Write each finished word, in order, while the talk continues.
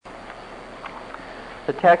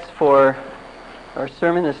The text for our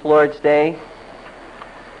sermon this Lord's Day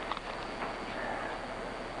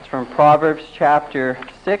is from Proverbs chapter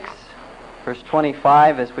 6, verse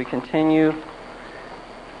 25, as we continue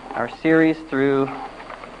our series through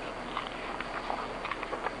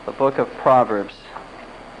the book of Proverbs.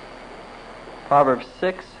 Proverbs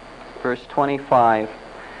 6, verse 25,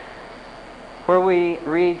 where we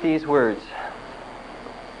read these words: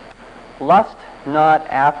 "Lust not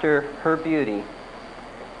after her beauty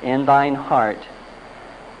in thine heart,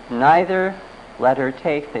 neither let her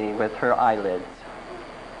take thee with her eyelids."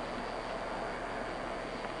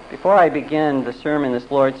 Before I begin the sermon this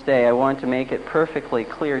Lord's Day, I want to make it perfectly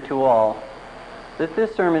clear to all that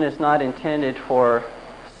this sermon is not intended for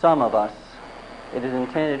some of us. It is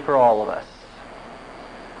intended for all of us.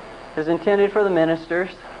 It is intended for the ministers.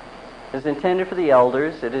 It is intended for the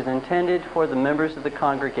elders. It is intended for the members of the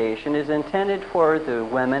congregation. It is intended for the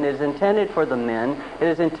women. It is intended for the men. It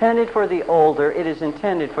is intended for the older. It is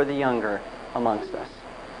intended for the younger amongst us.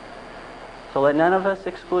 So let none of us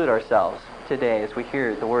exclude ourselves today as we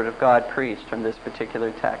hear the Word of God preached from this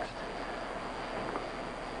particular text.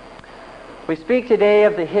 We speak today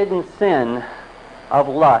of the hidden sin of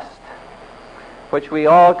lust, which we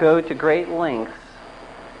all go to great lengths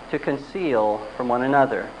to conceal from one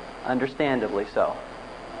another. Understandably so.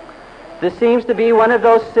 This seems to be one of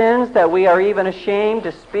those sins that we are even ashamed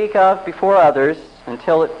to speak of before others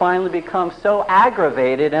until it finally becomes so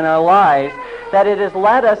aggravated in our lives that it has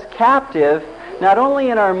led us captive not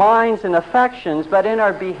only in our minds and affections but in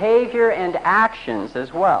our behavior and actions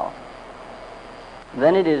as well.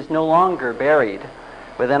 Then it is no longer buried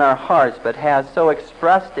within our hearts but has so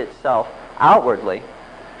expressed itself outwardly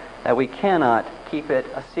that we cannot keep it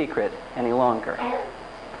a secret any longer.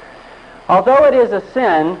 Although it is a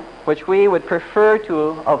sin which we would prefer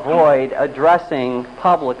to avoid addressing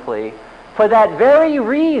publicly, for that very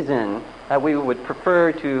reason that we would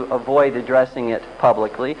prefer to avoid addressing it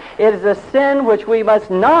publicly, it is a sin which we must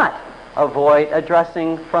not avoid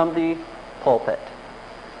addressing from the pulpit.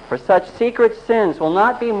 For such secret sins will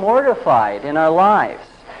not be mortified in our lives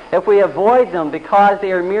if we avoid them because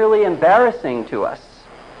they are merely embarrassing to us.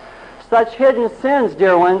 Such hidden sins,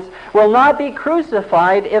 dear ones, will not be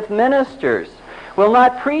crucified if ministers will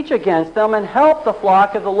not preach against them and help the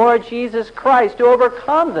flock of the Lord Jesus Christ to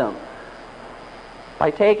overcome them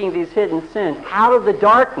by taking these hidden sins out of the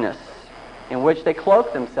darkness in which they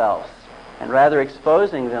cloak themselves and rather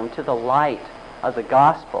exposing them to the light of the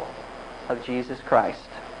gospel of Jesus Christ.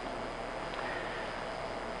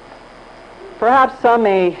 Perhaps some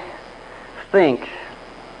may think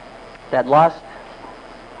that lust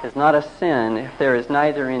is not a sin if there is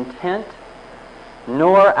neither intent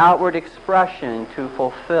nor outward expression to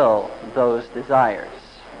fulfill those desires.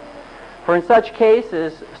 For in such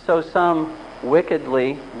cases, so some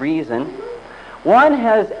wickedly reason, one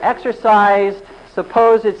has exercised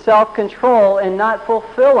supposed self-control in not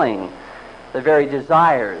fulfilling the very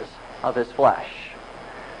desires of his flesh.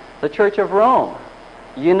 The Church of Rome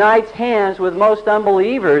unites hands with most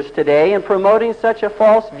unbelievers today in promoting such a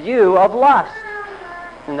false view of lust.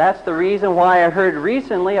 And that's the reason why I heard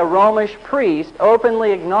recently a Romish priest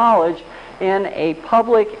openly acknowledge in a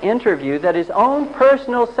public interview that his own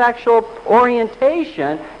personal sexual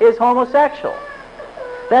orientation is homosexual.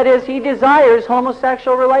 That is, he desires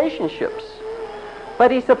homosexual relationships.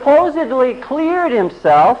 But he supposedly cleared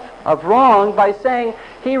himself of wrong by saying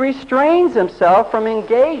he restrains himself from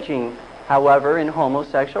engaging, however, in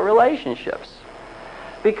homosexual relationships.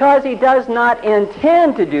 Because he does not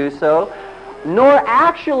intend to do so, nor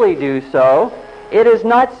actually do so, it is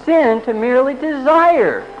not sin to merely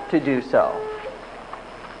desire to do so.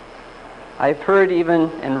 I've heard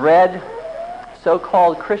even and read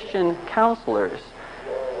so-called Christian counselors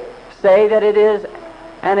say that it is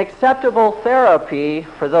an acceptable therapy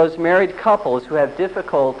for those married couples who have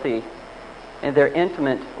difficulty in their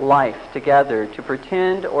intimate life together to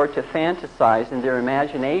pretend or to fantasize in their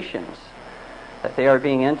imaginations that they are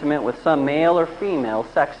being intimate with some male or female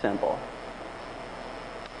sex symbol.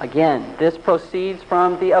 Again, this proceeds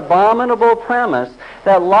from the abominable premise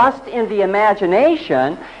that lust in the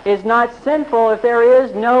imagination is not sinful if there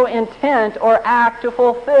is no intent or act to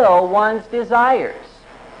fulfill one's desires.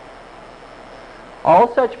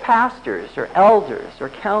 All such pastors or elders or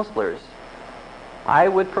counselors, I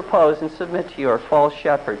would propose and submit to you, are false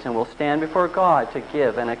shepherds and will stand before God to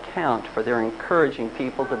give an account for their encouraging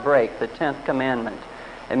people to break the 10th commandment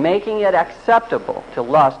and making it acceptable to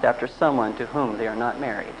lust after someone to whom they are not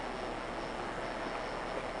married.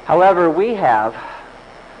 However, we have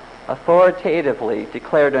authoritatively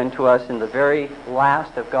declared unto us in the very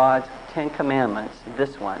last of God's 10 Commandments,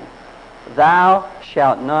 this one, Thou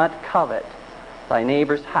shalt not covet thy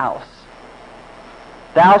neighbor's house.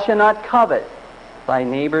 Thou shalt not covet thy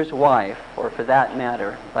neighbor's wife, or for that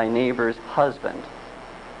matter, thy neighbor's husband,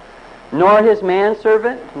 nor his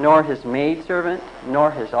manservant, nor his maidservant,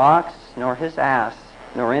 nor his ox, nor his ass,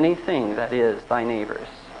 nor anything that is thy neighbor's.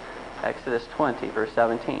 Exodus 20, verse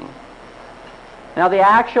 17. Now the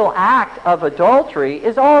actual act of adultery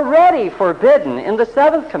is already forbidden in the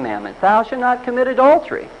seventh commandment. Thou shalt not commit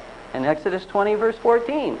adultery, in Exodus 20, verse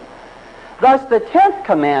 14. Thus the 10th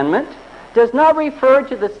commandment does not refer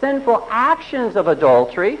to the sinful actions of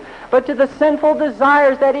adultery, but to the sinful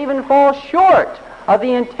desires that even fall short of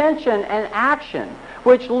the intention and action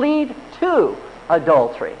which lead to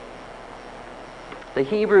adultery. The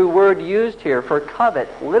Hebrew word used here for covet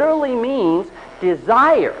literally means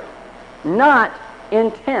desire, not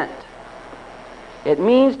intent. It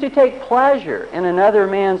means to take pleasure in another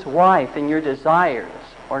man's wife in your desires,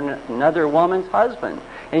 or another woman's husband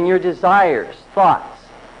in your desires, thoughts,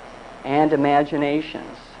 and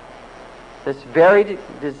imaginations. This very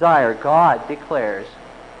desire God declares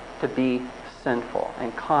to be sinful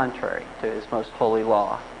and contrary to his most holy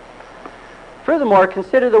law. Furthermore,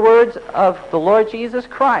 consider the words of the Lord Jesus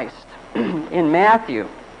Christ in Matthew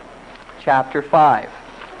chapter 5,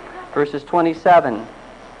 verses 27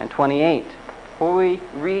 and 28, where we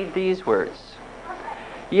read these words.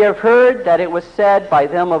 Ye have heard that it was said by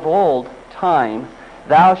them of old time,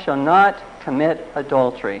 Thou shalt not commit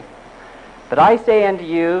adultery. But I say unto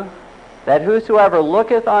you, that whosoever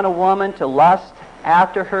looketh on a woman to lust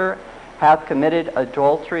after her hath committed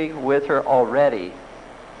adultery with her already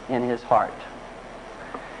in his heart.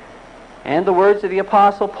 And the words of the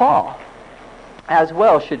Apostle Paul as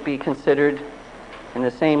well should be considered in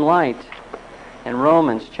the same light in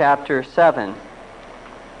Romans chapter 7,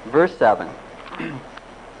 verse 7,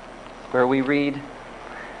 where we read,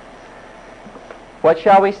 What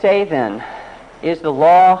shall we say then? Is the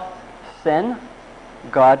law sin?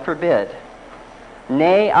 God forbid.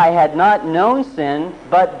 Nay, I had not known sin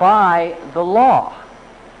but by the law.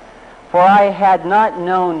 For I had not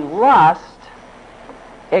known lust,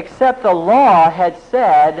 except the law had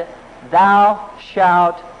said, Thou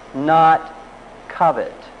shalt not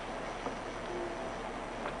covet.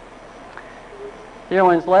 Dear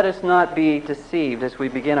ones, let us not be deceived as we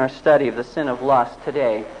begin our study of the sin of lust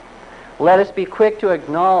today. Let us be quick to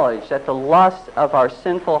acknowledge that the lusts of our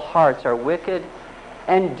sinful hearts are wicked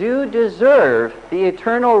and do deserve the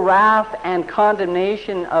eternal wrath and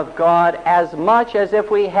condemnation of God as much as if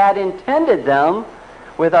we had intended them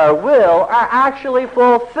with our will or actually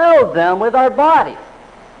fulfilled them with our body.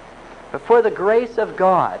 But for the grace of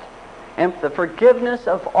God and the forgiveness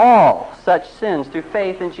of all such sins through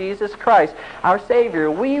faith in Jesus Christ, our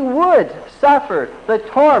Savior, we would suffer the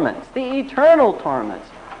torments, the eternal torments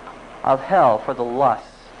of hell for the lusts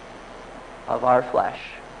of our flesh.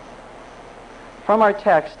 From our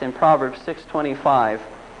text in Proverbs 6:25,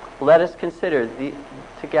 let us consider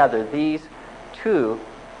together these two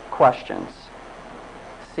questions.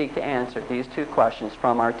 Seek to answer these two questions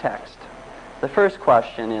from our text. The first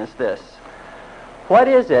question is this: what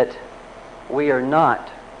is it we are not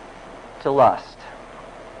to lust?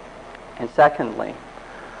 And secondly,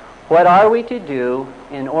 what are we to do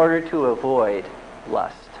in order to avoid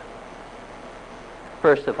lust?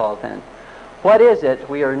 First of all, then, what is it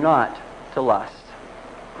we are not to lust?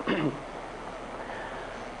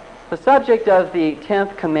 The subject of the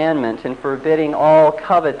 10th commandment in forbidding all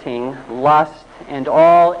coveting, lust, and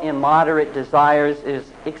all immoderate desires is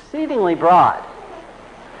exceedingly broad.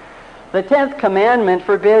 The 10th commandment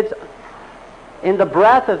forbids, in the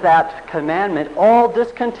breadth of that commandment, all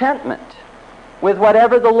discontentment with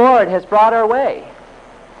whatever the Lord has brought our way.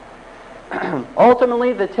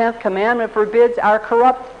 Ultimately, the 10th commandment forbids our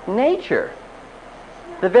corrupt nature,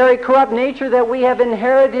 the very corrupt nature that we have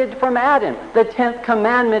inherited from Adam. The 10th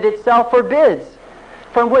commandment itself forbids,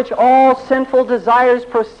 from which all sinful desires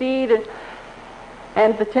proceed,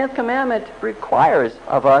 and the 10th commandment requires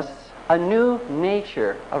of us a new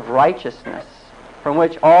nature of righteousness, from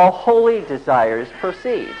which all holy desires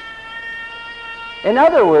proceed. In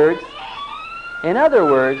other words,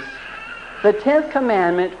 the 10th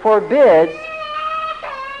commandment forbids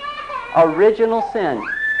original sin.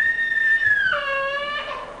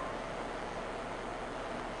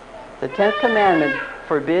 The 10th commandment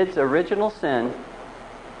forbids original sin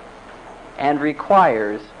and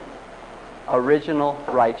requires original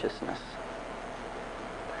righteousness.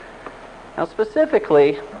 Now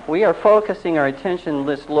specifically, we are focusing our attention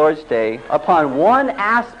this Lord's Day upon one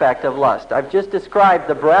aspect of lust. I've just described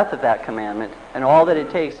the breadth of that commandment and all that it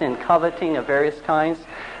takes in coveting of various kinds.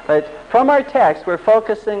 But from our text, we're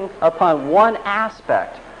focusing upon one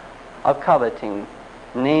aspect of coveting,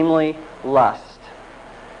 namely lust.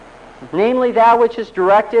 Namely that which is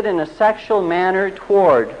directed in a sexual manner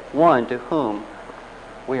toward one to whom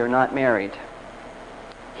we are not married.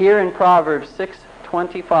 Here in Proverbs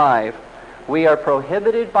 6:25, we are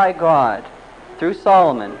prohibited by God, through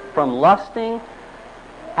Solomon, from lusting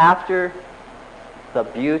after the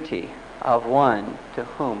beauty of one to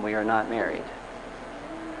whom we are not married.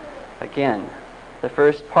 Again, the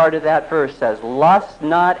first part of that verse says, "Lust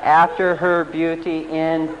not after her beauty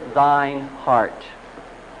in thine heart."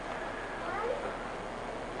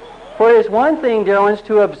 For it is one thing, dear ones,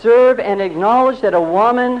 to observe and acknowledge that a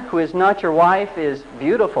woman who is not your wife is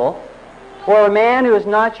beautiful, or a man who is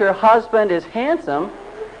not your husband is handsome,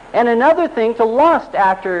 and another thing to lust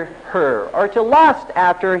after her, or to lust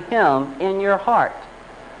after him in your heart.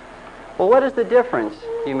 Well, what is the difference,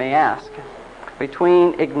 you may ask,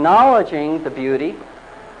 between acknowledging the beauty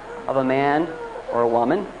of a man or a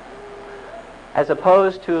woman as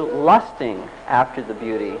opposed to lusting after the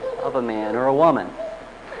beauty of a man or a woman?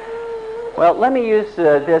 Well, let me use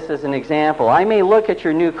this as an example. I may look at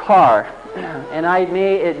your new car, and I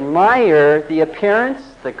may admire the appearance,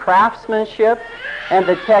 the craftsmanship, and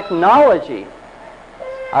the technology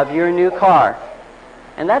of your new car.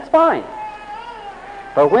 And that's fine.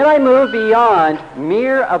 But when I move beyond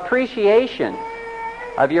mere appreciation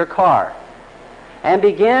of your car and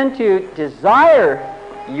begin to desire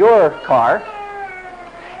your car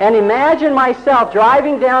and imagine myself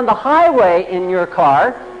driving down the highway in your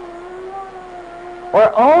car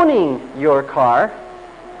or owning your car,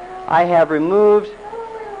 I have removed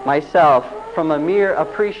myself from a mere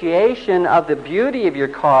appreciation of the beauty of your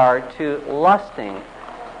car to lusting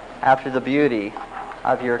after the beauty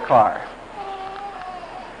of your car.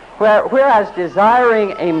 Whereas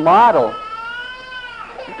desiring a model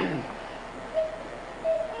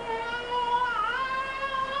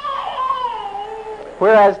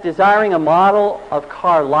of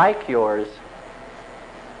car like yours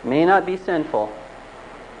may not be sinful,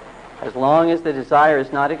 as long as the desire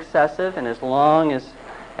is not excessive and as long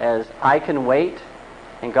as I can wait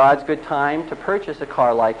in God's good time to purchase a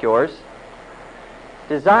car like yours.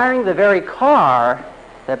 Desiring the very car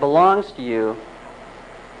that belongs to you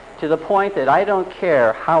to the point that I don't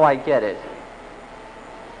care how I get it,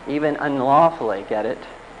 even unlawfully get it,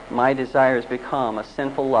 my desires become a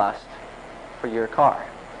sinful lust for your car.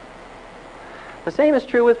 The same is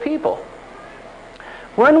true with people.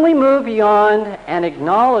 When we move beyond an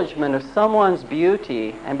acknowledgement of someone's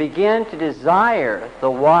beauty and begin to desire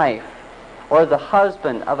the wife or the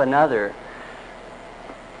husband of another,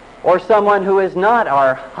 or someone who is not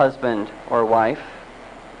our husband or wife,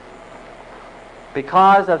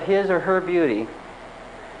 because of his or her beauty,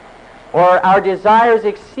 or our desires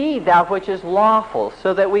exceed that which is lawful,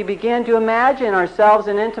 so that we begin to imagine ourselves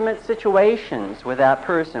in intimate situations with that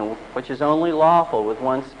person, which is only lawful with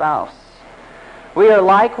one spouse, we are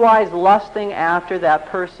likewise lusting after that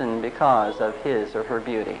person because of his or her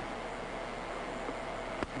beauty.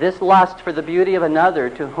 This lust for the beauty of another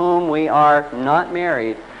to whom we are not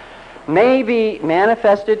married may be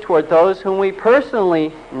manifested toward those whom we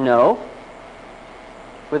personally know,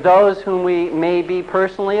 with those whom we may be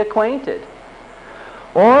personally acquainted,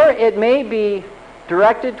 or it may be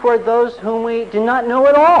directed toward those whom we do not know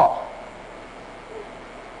at all.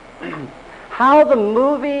 How the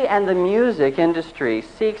movie and the music industry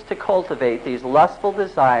seeks to cultivate these lustful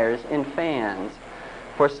desires in fans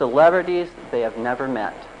for celebrities they have never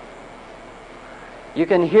met. You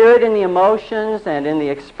can hear it in the emotions and in the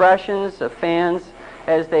expressions of fans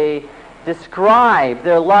as they describe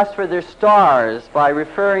their lust for their stars by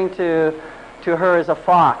referring to her as a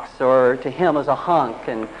fox or to him as a hunk,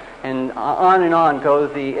 and on go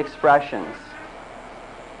the expressions.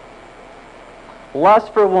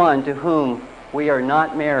 Lust for one to whom we are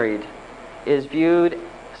not married is viewed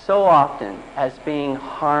so often as being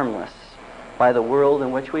harmless by the world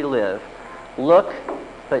in which we live. Look,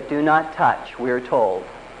 but do not touch, we are told.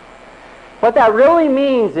 What that really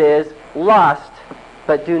means is lust,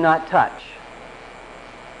 but do not touch.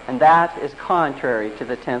 And that is contrary to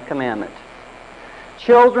the 10th commandment.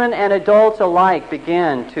 Children and adults alike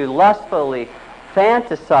begin to lustfully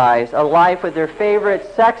fantasize a life with their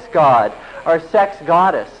favorite sex god or sex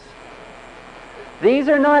goddess. These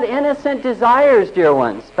are not innocent desires, dear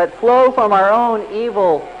ones, but flow from our own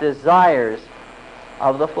evil desires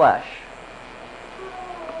of the flesh.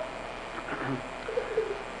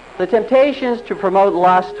 The temptations to promote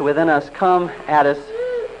lust within us come at us,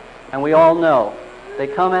 and we all know, they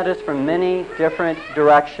come at us from many different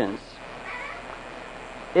directions.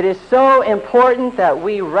 It is so important that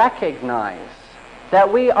we recognize,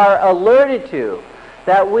 that we are alerted to,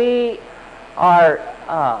 that we are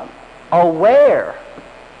aware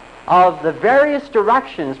of the various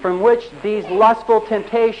directions from which these lustful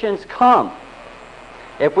temptations come,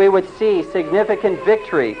 if we would see significant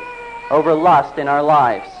victory over lust in our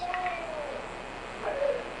lives.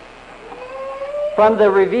 From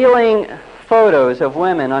the revealing photos of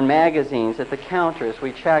women on magazines at the counters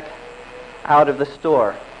we check out of the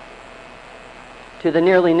store, to the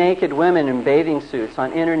nearly naked women in bathing suits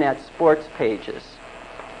on internet sports pages,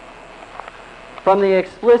 from the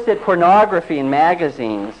explicit pornography in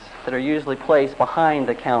magazines that are usually placed behind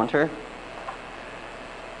the counter,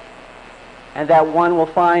 and that one will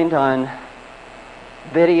find on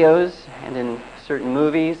videos and in certain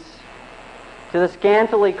movies, to the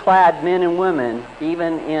scantily clad men and women,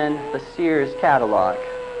 even in the Sears catalog,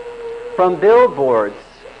 from billboards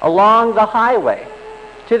along the highway,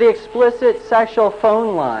 to the explicit sexual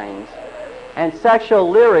phone lines and sexual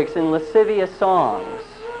lyrics in lascivious songs.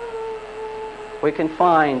 We can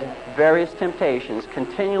find various temptations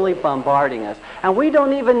continually bombarding us. And we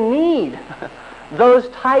don't even need those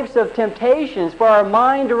types of temptations for our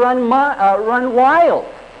mind to run wild.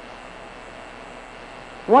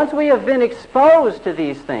 Once we have been exposed to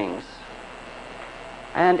these things,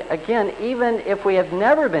 and again, even if we have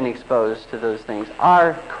never been exposed to those things,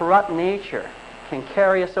 our corrupt nature can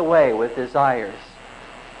carry us away with desires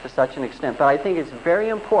to such an extent. But I think it's very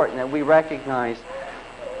important that we recognize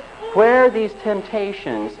where these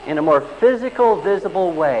temptations, in a more physical,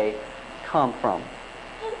 visible way, come from.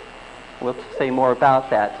 We'll say more about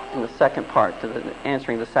that in the second part,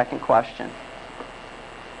 answering the second question.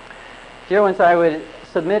 Dear ones, I would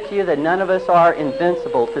submit to you that none of us are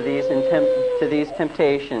invincible to these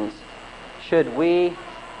temptations, should we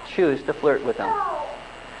choose to flirt with them.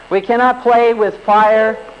 We cannot play with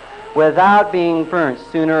fire without being burnt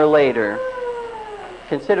sooner or later.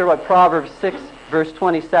 Consider what Proverbs 6, verse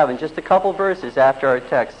 27, just a couple verses after our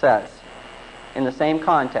text, says, in the same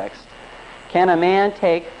context. Can a man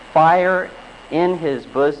take fire in his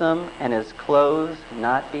bosom and his clothes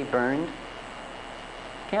not be burned?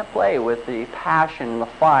 Can't play with the passion and the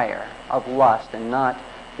fire of lust and not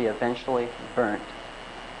be eventually burnt.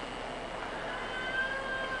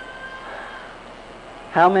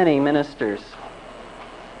 How many ministers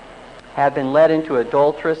have been led into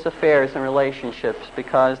adulterous affairs and relationships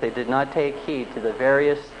because they did not take heed to the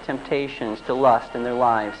various temptations to lust in their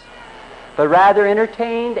lives, but rather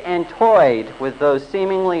entertained and toyed with those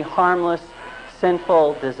seemingly harmless,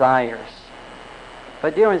 sinful desires?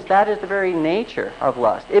 But dear ones, that is the very nature of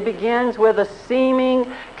lust. It begins with a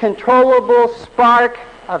seeming, controllable spark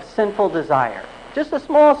of sinful desire. Just a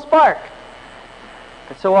small spark.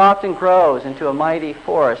 It so often grows into a mighty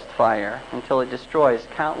forest fire until it destroys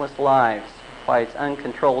countless lives by its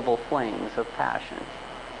uncontrollable flames of passion.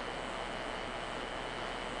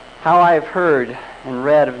 How I have heard and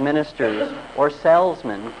read of ministers or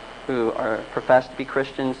salesmen who are professed to be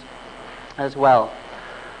Christians as well,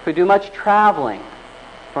 who do much traveling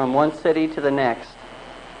from one city to the next,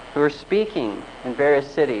 who are speaking in various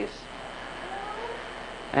cities,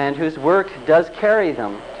 and whose work does carry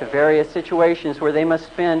them to various situations where they must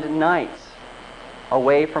spend nights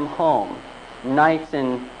away from home, nights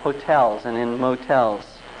in hotels and in motels.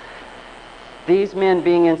 These men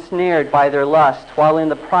being ensnared by their lust while in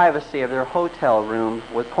the privacy of their hotel room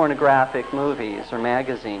with pornographic movies or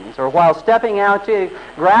magazines, or while stepping out to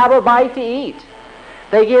grab a bite to eat.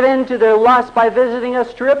 They give in to their lust by visiting a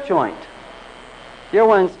strip joint. Dear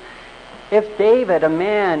ones, if David, a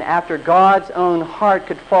man after God's own heart,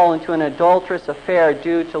 could fall into an adulterous affair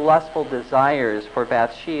due to lustful desires for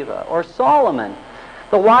Bathsheba, or Solomon,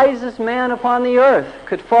 the wisest man upon the earth,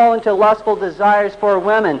 could fall into lustful desires for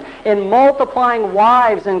women in multiplying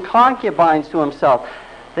wives and concubines to himself,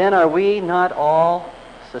 then are we not all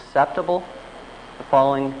susceptible to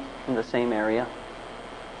falling in the same area?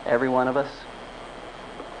 Every one of us?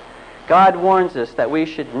 God warns us that we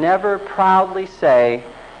should never proudly say,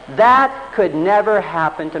 "That could never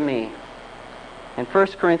happen to me." In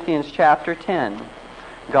 1 Corinthians chapter 10,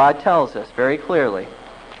 God tells us very clearly,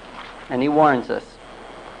 and he warns us,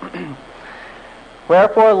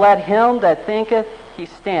 "Wherefore let him that thinketh he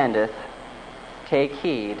standeth take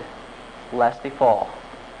heed, lest he fall."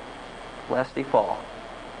 Lest he fall.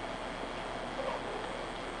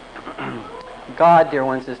 God, dear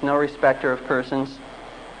ones, is no respecter of persons.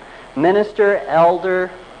 Minister, elder,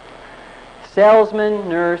 salesman,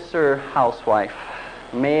 nurse, or housewife,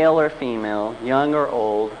 male or female, young or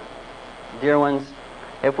old, dear ones,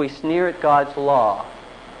 if we sneer at God's law,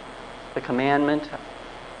 the commandment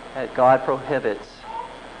that God prohibits,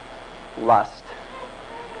 lust,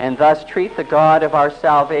 and thus treat the God of our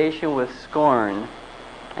salvation with scorn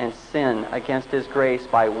and sin against His grace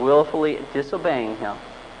by willfully disobeying Him,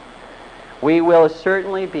 we will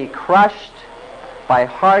certainly be crushed by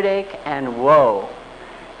heartache and woe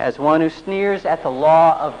as one who sneers at the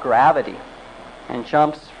law of gravity and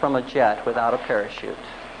jumps from a jet without a parachute.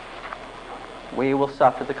 We will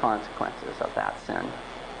suffer the consequences of that sin.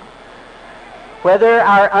 Whether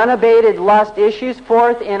our unabated lust issues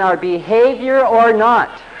forth in our behavior or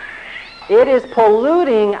not, it is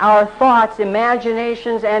polluting our thoughts,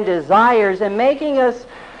 imaginations, and desires, and making us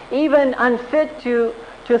even unfit to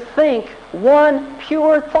think one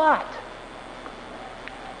pure thought.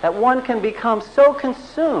 That one can become so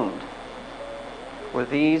consumed with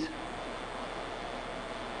these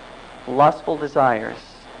lustful desires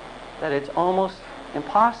that it's almost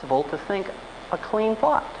impossible to think a clean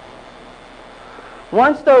thought.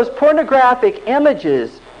 Once those pornographic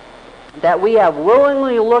images that we have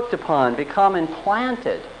willingly looked upon become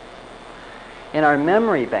implanted in our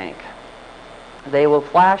memory bank, they will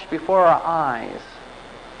flash before our eyes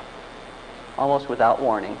almost without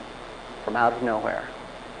warning from out of nowhere.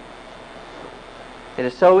 It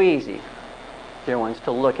is so easy, dear ones,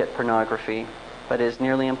 to look at pornography, but it is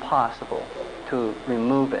nearly impossible to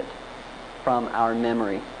remove it from our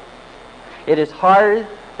memory. It is harder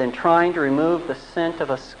than trying to remove the scent of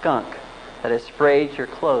a skunk that has sprayed your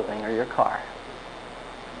clothing or your car.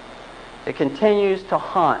 It continues to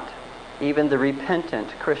haunt even the repentant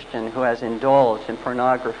Christian who has indulged in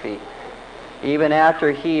pornography, even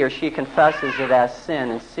after he or she confesses it as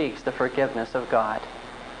sin and seeks the forgiveness of God.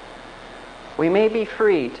 We may be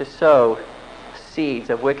free to sow seeds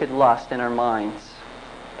of wicked lust in our minds,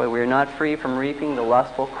 but we are not free from reaping the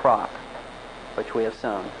lustful crop which we have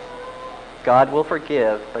sown. God will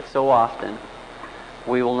forgive, but so often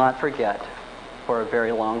we will not forget for a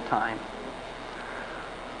very long time.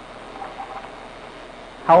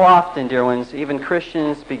 How often, dear ones, even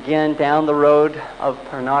Christians begin down the road of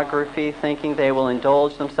pornography thinking they will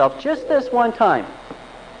indulge themselves just this one time,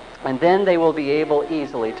 and then they will be able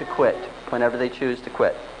easily to quit whenever they choose to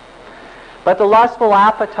quit. But the lustful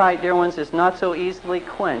appetite, dear ones, is not so easily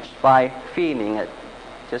quenched by feeding it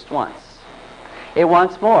just once. It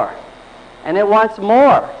wants more, and it wants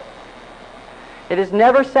more. It is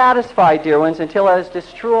never satisfied, dear ones, until it has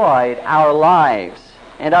destroyed our lives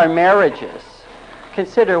and our marriages.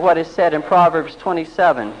 Consider what is said in Proverbs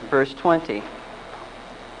 27, verse 20.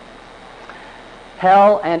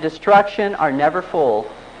 Hell and destruction are never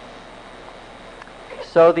full,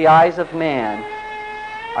 so the eyes of man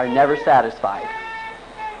are never satisfied.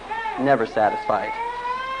 Never satisfied.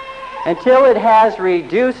 Until it has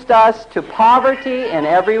reduced us to poverty in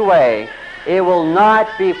every way, it will not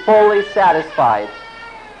be fully satisfied.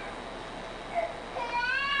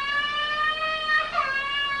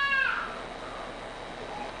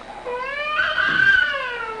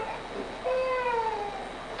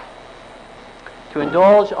 To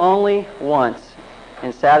indulge only once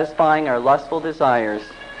in satisfying our lustful desires,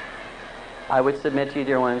 I would submit to you,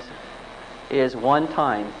 dear ones, is one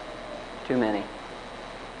time too many.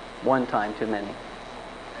 One time too many.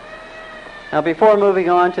 Now, before moving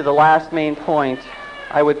on to the last main point,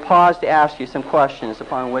 I would pause to ask you some questions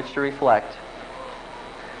upon which to reflect.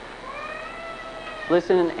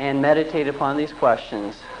 Listen and meditate upon these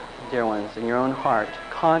questions, dear ones, in your own heart.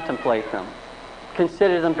 Contemplate them.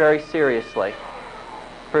 Consider them very seriously.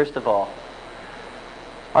 First of all,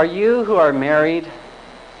 are you who are married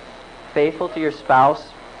faithful to your spouse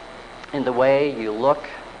in the way you look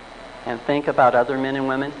and think about other men and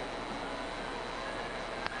women?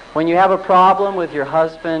 When you have a problem with your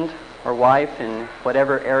husband or wife in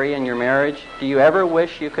whatever area in your marriage, do you ever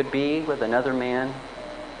wish you could be with another man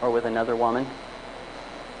or with another woman?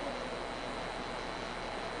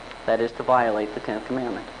 That is to violate the 10th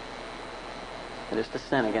commandment. It is to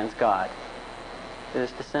sin against God. It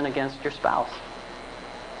is to sin against your spouse.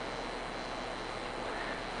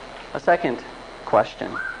 A second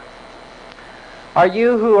question. Are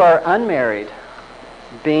you who are unmarried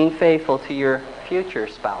being faithful to your future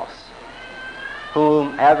spouse,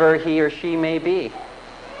 whomever he or she may be,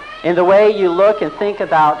 in the way you look and think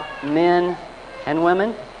about men and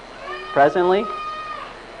women presently?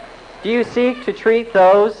 Do you seek to treat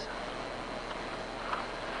those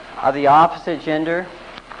of the opposite gender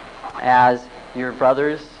as your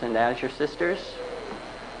brothers and as your sisters,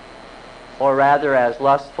 or rather as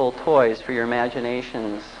lustful toys for your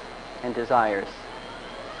imaginations and desires?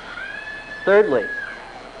 Thirdly,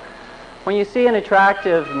 when you see an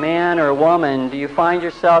attractive man or woman, do you find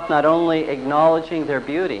yourself not only acknowledging their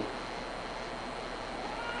beauty,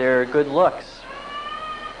 their good looks,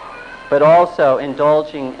 but also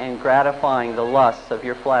indulging and gratifying the lusts of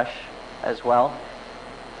your flesh as well?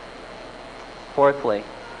 Fourthly,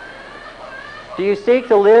 do you seek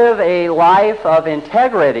to live a life of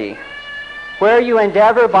integrity, where you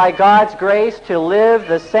endeavor by God's grace to live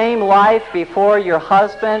the same life before your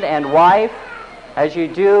husband and wife as you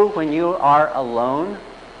do when you are alone?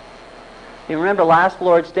 You remember last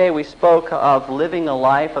Lord's Day we spoke of living a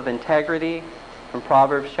life of integrity from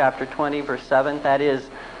Proverbs chapter 20, verse 7. That is,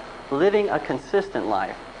 living a consistent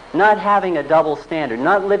life, not having a double standard,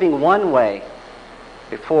 not living one way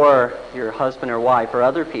before your husband or wife or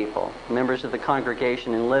other people, members of the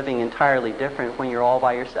congregation, and living entirely different when you're all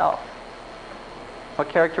by yourself. What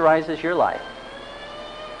characterizes your life?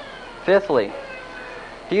 Fifthly,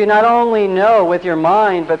 do you not only know with your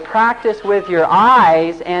mind, but practice with your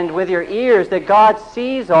eyes and with your ears that God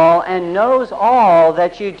sees all and knows all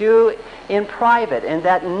that you do in private, and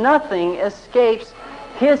that nothing escapes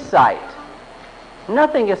His sight?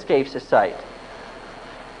 Nothing escapes His sight.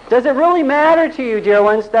 Does it really matter to you, dear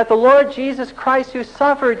ones, that the Lord Jesus Christ, who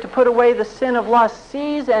suffered to put away the sin of lust,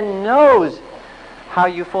 sees and knows how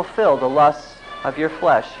you fulfill the lusts of your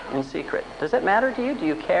flesh in secret? Does it matter to you? Do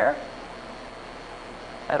you care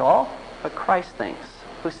at all? But Christ thinks,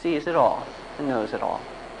 who sees it all and knows it all.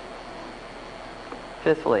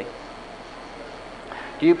 Fifthly,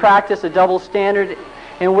 do you practice a double standard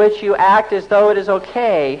in which you act as though it is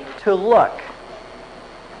okay to look,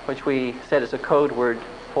 which we said is a code word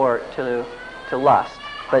for to lust,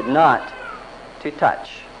 but not to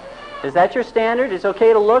touch? Is that your standard? It's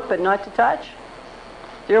okay to look but not to touch?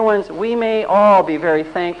 Dear ones, we may all be very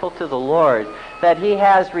thankful to the Lord that He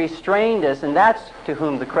has restrained us, and that's to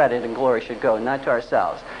whom the credit and glory should go, not to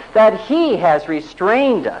ourselves. That He has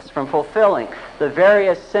restrained us from fulfilling the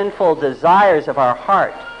various sinful desires of our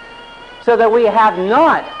heart, so that we have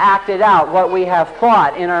not acted out what we have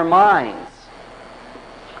thought in our minds.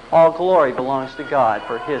 All glory belongs to God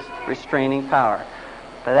for His restraining power.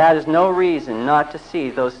 But that is no reason not to see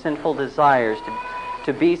those sinful desires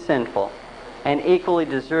to be sinful and equally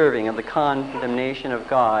deserving of the condemnation of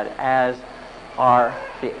God as are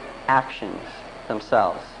the actions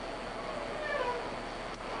themselves.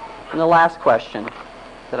 And the last question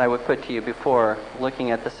that I would put to you before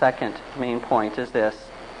looking at the second main point is this: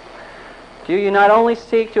 do you not only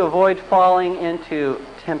seek to avoid falling into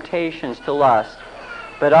temptations to lust,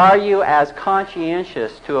 but are you as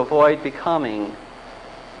conscientious to avoid becoming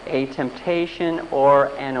a temptation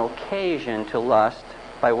or an occasion to lust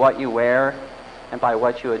by what you wear and by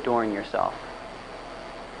what you adorn yourself?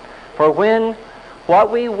 For when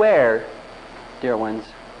what we wear, dear ones,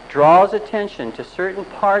 draws attention to certain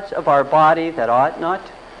parts of our body that ought not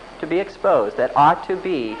to be exposed, that ought to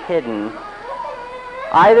be hidden,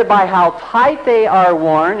 either by how tight they are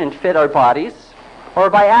worn and fit our bodies, or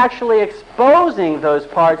by actually exposing those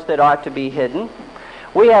parts that ought to be hidden,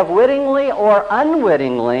 we have wittingly or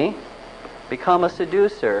unwittingly become a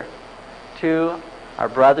seducer to our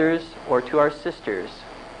brothers or to our sisters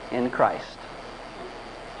in Christ.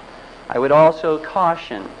 I would also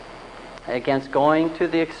caution against going to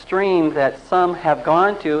the extreme that some have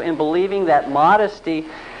gone to in believing that modesty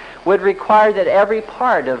would require that every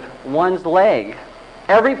part of one's leg,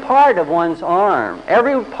 every part of one's arm,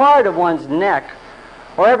 every part of one's neck,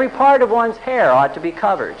 or every part of one's hair ought to be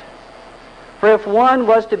covered. For if one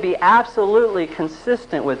was to be absolutely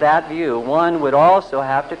consistent with that view, one would also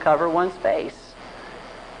have to cover one's face,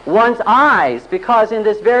 one's eyes, because in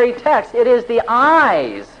this very text it is the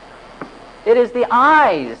eyes,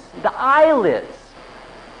 the eyelids,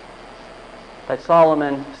 that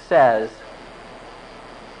Solomon says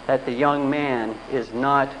that the young man is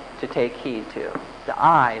not to take heed to. The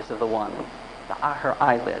eyes of the woman, her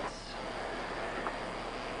eyelids.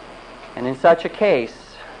 And in such a case,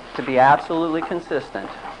 to be absolutely consistent,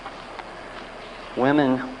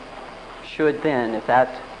 women should then, if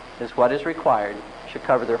that is what is required, should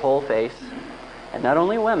cover their whole face. And not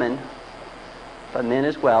only women, but men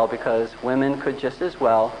as well, because women could just as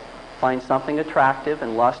well find something attractive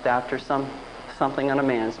and lust after something on a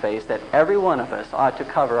man's face, that every one of us ought to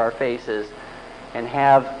cover our faces and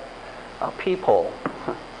have a peephole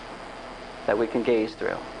that we can gaze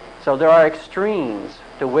through. So there are extremes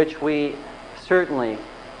to which we certainly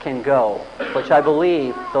can go, which I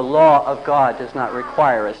believe the law of God does not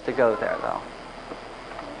require us to go there, though.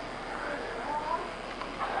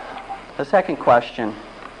 The second question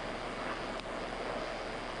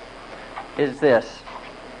is this: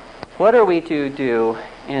 what are we to do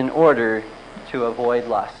in order to avoid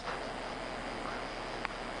lust?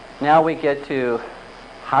 Now we get to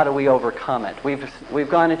how do we overcome it? We've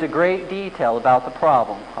gone into great detail about the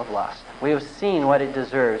problem of lust. We have seen what it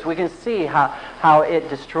deserves. We can see how it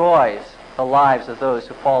destroys the lives of those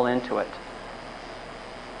who fall into it.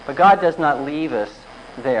 But God does not leave us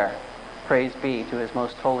there. Praise be to His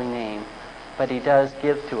most holy name. But He does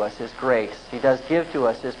give to us His grace. He does give to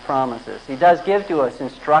us His promises. He does give to us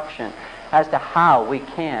instruction as to how we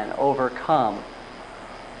can overcome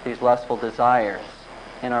these lustful desires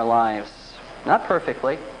in our lives. Not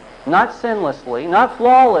perfectly, not sinlessly, not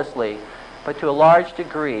flawlessly, but to a large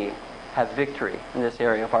degree have victory in this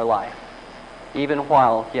area of our life, even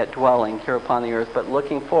while yet dwelling here upon the earth, but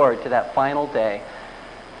looking forward to that final day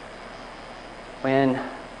when,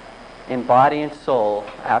 in body and soul,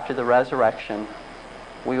 after the resurrection,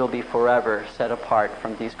 we will be forever set apart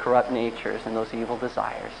from these corrupt natures and those evil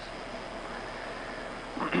desires.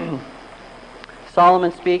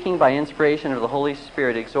 Solomon, speaking by inspiration of the Holy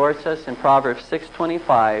Spirit, exhorts us in Proverbs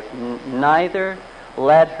 6:25, neither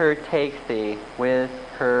let her take thee with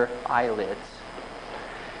her eyelids.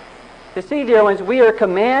 You see, dear ones, we are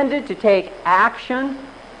commanded to take action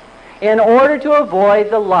in order to avoid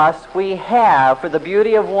the lust we have for the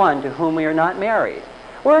beauty of one to whom we are not married.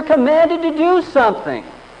 We're commanded to do something,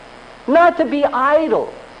 not to be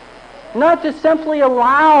idle, not to simply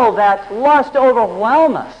allow that lust to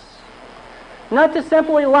overwhelm us, not to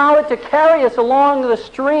simply allow it to carry us along the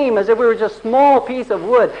stream as if we were just a small piece of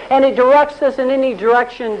wood, and it directs us in any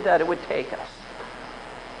direction that it would take us.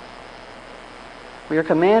 We are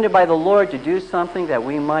commanded by the Lord to do something that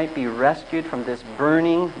we might be rescued from this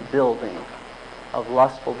burning building of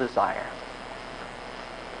lustful desire.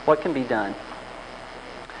 What can be done?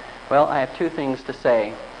 Well, I have two things to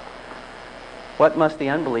say. What must the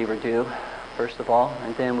unbeliever do, first of all,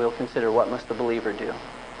 and then we'll consider what must the believer do.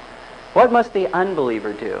 What must the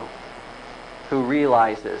unbeliever do who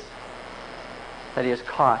realizes that he is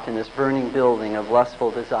caught in this burning building of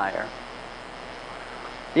lustful desire?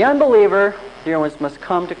 The unbeliever, dear ones, must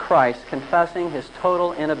come to Christ confessing his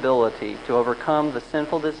total inability to overcome the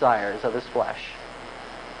sinful desires of his flesh.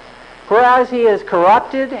 Whereas he is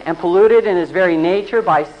corrupted and polluted in his very nature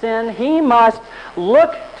by sin, he must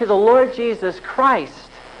look to the Lord Jesus Christ,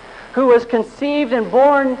 who was conceived and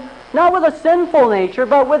born not with a sinful nature,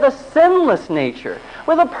 but with a sinless nature,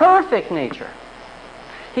 with a perfect nature.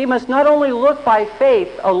 He must not only look by faith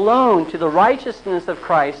alone to the righteousness of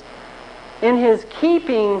Christ in his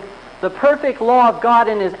keeping the perfect law of God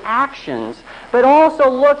in his actions, but also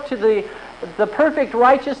look to the perfect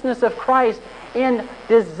righteousness of Christ in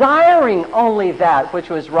desiring only that which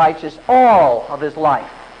was righteous all of his life.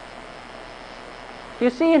 You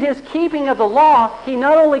see, in his keeping of the law, he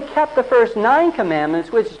not only kept the first 9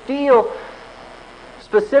 commandments, which deal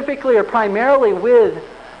specifically or primarily with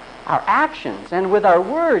our actions and with our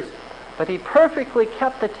words, but he perfectly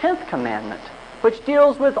kept the 10th commandment, which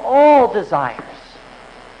deals with all desires,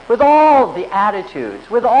 with all the attitudes,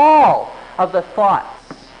 with all of the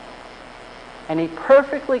thoughts. And he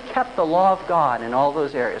perfectly kept the law of God in all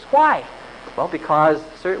those areas. Why? Well, because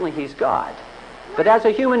certainly he's God. But as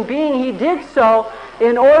a human being, he did so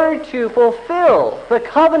in order to fulfill the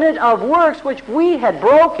covenant of works which we had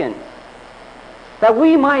broken, that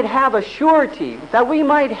we might have a surety, that we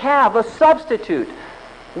might have a substitute,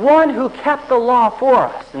 one who kept the law for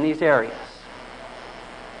us in these areas,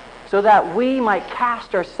 so that we might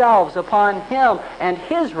cast ourselves upon him and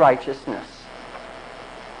his righteousness,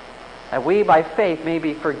 that we by faith may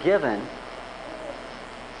be forgiven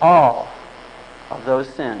all of those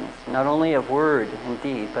sins, not only of word and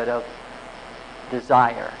deed, but of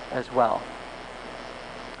desire as well.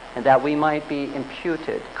 And that we might be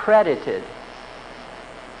imputed, credited,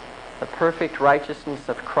 the perfect righteousness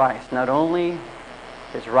of Christ, not only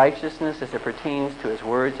his righteousness as it pertains to his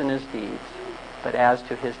words and his deeds, but as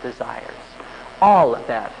to his desires. All of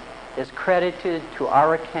that is credited to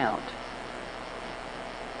our account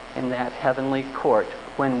in that heavenly court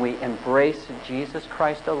when we embrace Jesus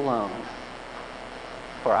Christ alone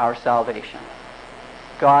for our salvation.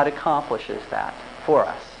 God accomplishes that for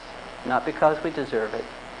us, not because we deserve it,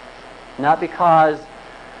 not because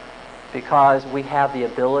we have the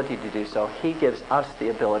ability to do so. He gives us the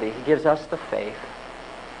ability. He gives us the faith.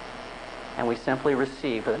 And we simply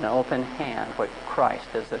receive with an open hand what Christ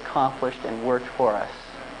has accomplished and worked for us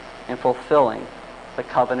in fulfilling the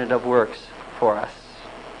covenant of works for us.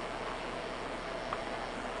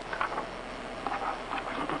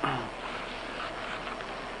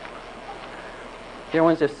 Dear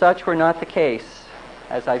ones, if such were not the case,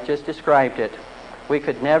 as I've just described it, we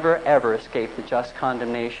could never, ever escape the just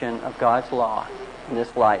condemnation of God's law in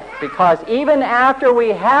this life. Because even after we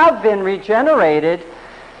have been regenerated,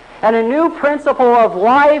 And a new principle of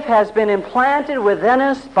life has been implanted within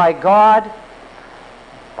us by God,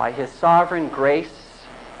 by His sovereign grace,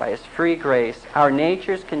 by His free grace. Our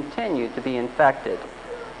natures continue to be infected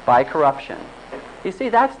by corruption. You see,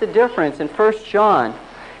 that's the difference in 1 John.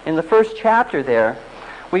 In the first chapter there,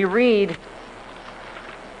 we read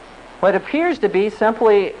what appears to be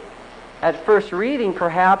simply, at first reading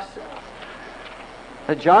perhaps,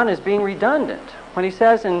 that John is being redundant. When he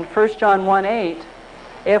says in 1 John 1:8,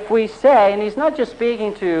 if we say, and he's not just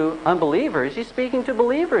speaking to unbelievers, he's speaking to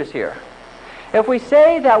believers here. If we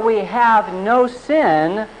say that we have no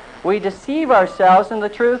sin, we deceive ourselves and the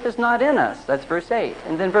truth is not in us. That's verse 8.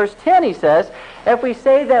 And then verse 10 he says, if we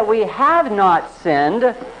say that we have not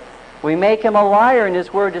sinned, we make him a liar and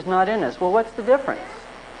his word is not in us. Well, what's the difference?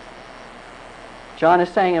 John is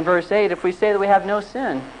saying in verse 8, if we say that we have no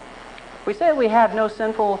sin, if we say that we have no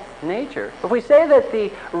sinful nature, if we say that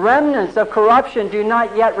the remnants of corruption do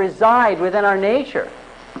not yet reside within our nature,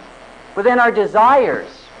 within our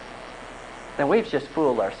desires, then we've just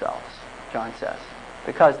fooled ourselves, John says.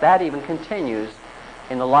 Because that even continues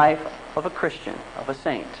in the life of a Christian, of a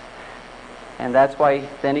saint. And that's why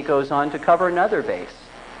then he goes on to cover another base.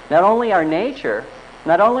 Not only our nature,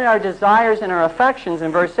 not only our desires and our affections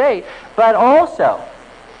in verse 8, but also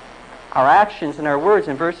our actions and our words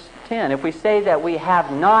in verse 10. If we say that we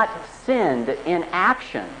have not sinned in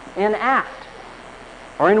action, in act,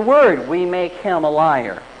 or in word, we make him a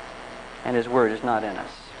liar, and his word is not in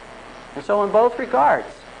us. And so in both regards,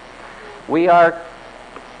 we are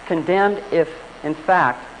condemned if, in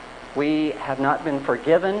fact, we have not been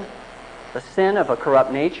forgiven the sin of a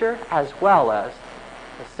corrupt nature, as well as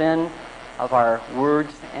the sin of our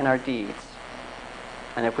words and our deeds.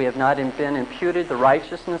 And if we have not been imputed the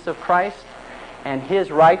righteousness of Christ and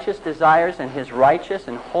His righteous desires and His righteous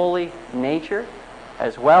and holy nature,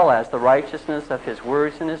 as well as the righteousness of His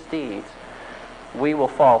words and His deeds, we will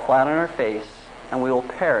fall flat on our face and we will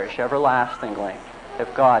perish everlastingly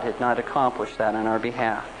if God had not accomplished that on our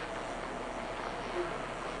behalf.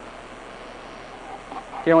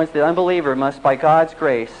 Dear ones, the unbeliever must, by God's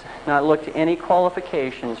grace, not look to any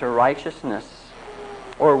qualifications or righteousness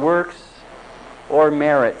or works or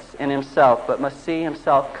merits in himself, but must see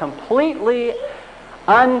himself completely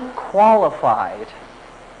unqualified,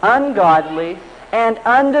 ungodly, and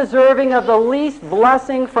undeserving of the least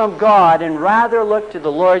blessing from God, and rather look to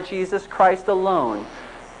the Lord Jesus Christ alone,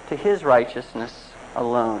 to His righteousness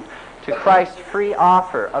alone, to Christ's free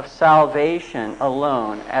offer of salvation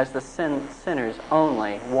alone as the sinner's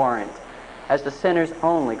only warrant, as the sinner's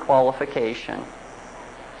only qualification,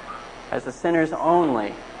 as the sinner's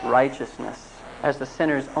only righteousness, as the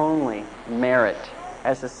sinner's only merit,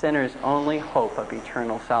 as the sinner's only hope of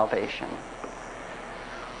eternal salvation.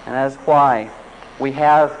 And that's why we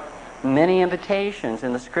have many invitations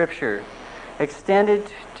in the Scripture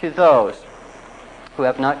extended to those who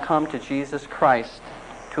have not come to Jesus Christ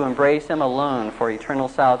to embrace Him alone for eternal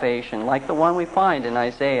salvation, like the one we find in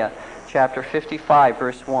Isaiah chapter 55,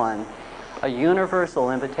 verse 1, a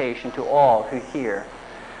universal invitation to all who hear.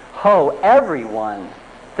 Ho, everyone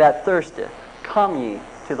that thirsteth, come ye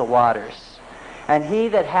to the waters. And he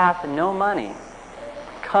that hath no money,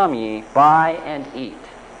 come ye, buy and eat.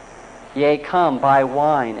 Yea, come, buy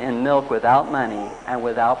wine and milk without money and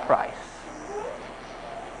without price.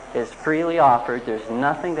 It is freely offered. There's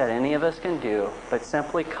nothing that any of us can do but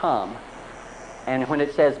simply come. And when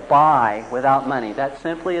it says buy without money, that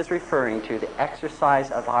simply is referring to the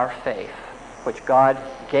exercise of our faith, which God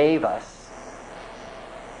gave us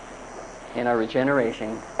in our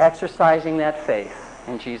regeneration, exercising that faith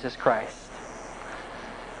in Jesus Christ.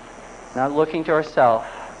 Not looking to ourselves,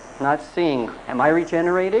 not seeing, am I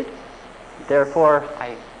regenerated? Therefore,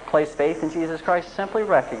 I place faith in Jesus Christ, simply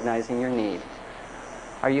recognizing your need.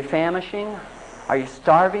 Are you famishing? Are you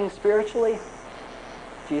starving spiritually?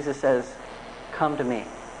 Jesus says, come to me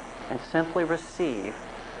and simply receive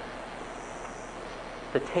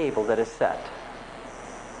the table that is set.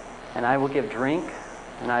 And I will give drink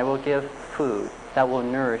and I will give food that will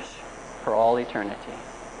nourish for all eternity.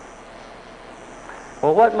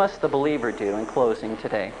 Well, what must the believer do in closing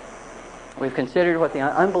today? We've considered what the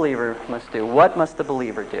unbeliever must do. What must the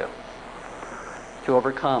believer do to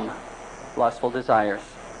overcome lustful desires?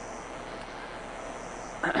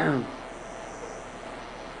 And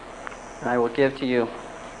I will give to you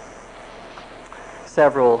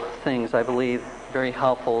several things I believe very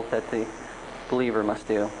helpful that the believer must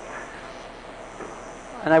do.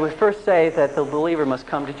 And I would first say that the believer must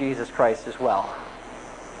come to Jesus Christ as well.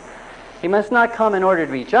 He must not come in order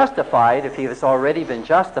to be justified if he has already been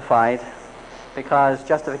justified, because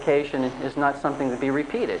justification is not something to be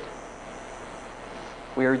repeated.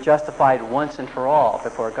 We are justified once and for all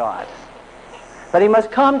before God. But he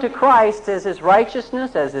must come to Christ as his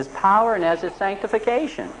righteousness, as his power, and as his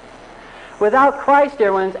sanctification. Without Christ,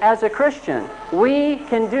 dear ones, as a Christian, we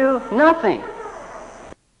can do nothing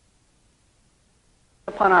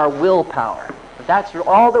upon our willpower. That's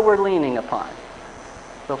all that we're leaning upon.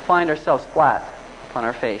 We'll find ourselves flat upon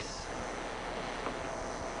our face.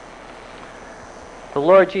 The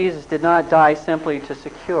Lord Jesus did not die simply to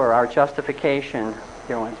secure our justification,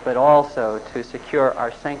 dear ones, but also to secure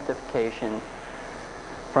our sanctification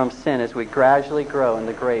from sin as we gradually grow in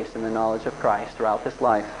the grace and the knowledge of Christ throughout this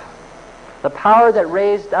life. The power that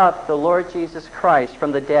raised up the Lord Jesus Christ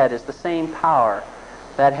from the dead is the same power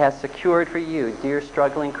that has secured for you, dear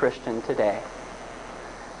struggling Christian, today,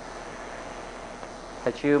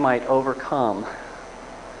 that you might overcome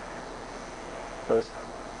those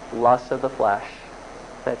lusts of the flesh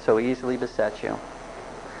that so easily beset you.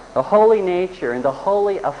 The holy nature and the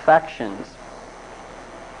holy affections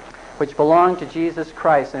which belong to Jesus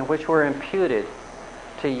Christ and which were imputed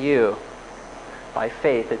to you by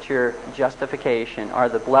faith at your justification are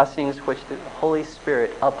the blessings which the Holy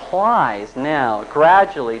Spirit applies now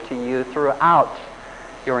gradually to you throughout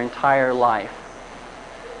your entire life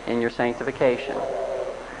in your sanctification.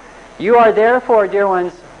 You are therefore, dear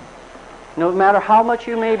ones, no matter how much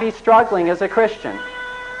you may be struggling as a Christian,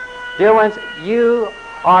 dear ones, you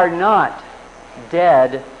are not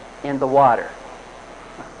dead in the water.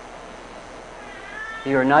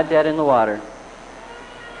 You are not dead in the water.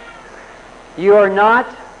 You are not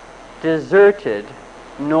deserted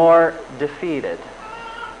nor defeated.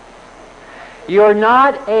 You are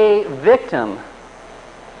not a victim,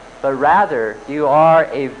 but rather you are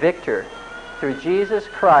a victor through Jesus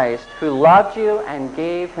Christ, who loved you and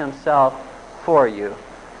gave himself for you.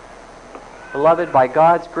 Beloved, by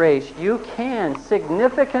God's grace, you can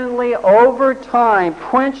significantly over time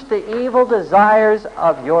quench the evil desires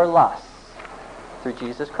of your lusts through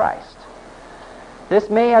Jesus Christ. This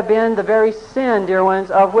may have been the very sin, dear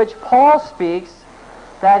ones, of which Paul speaks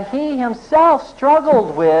that he himself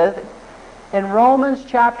struggled with in Romans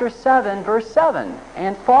chapter 7, verse 7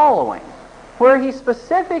 and following, where he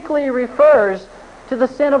specifically refers to the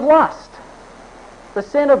sin of lust, the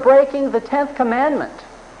sin of breaking the 10th commandment.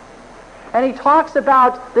 And he talks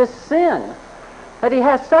about this sin that he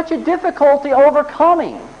has such a difficulty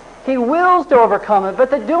overcoming. He wills to overcome it,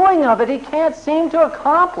 but the doing of it he can't seem to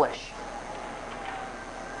accomplish.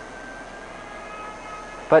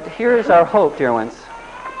 But here is our hope, dear ones,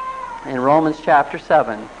 in Romans chapter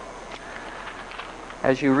 7.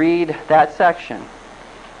 As you read that section,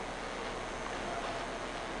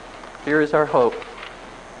 here is our hope.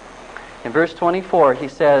 In verse 24, he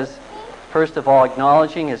says, first of all,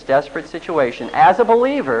 acknowledging his desperate situation as a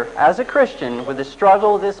believer, as a Christian, with the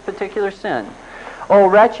struggle of this particular sin. O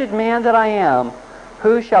wretched man that I am,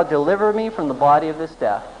 who shall deliver me from the body of this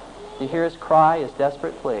death? You hear his cry, his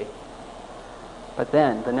desperate plea. But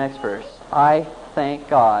then, the next verse, I thank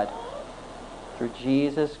God through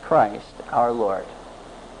Jesus Christ our Lord.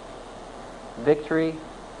 Victory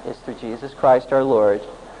is through Jesus Christ our Lord.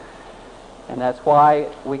 And that's why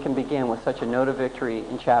we can begin with such a note of victory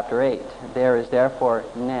in chapter 8. There is therefore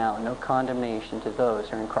now no condemnation to those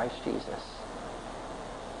who are in Christ Jesus.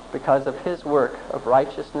 Because of his work of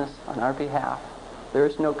righteousness on our behalf, there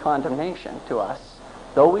is no condemnation to us,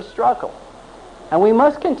 though we struggle. And we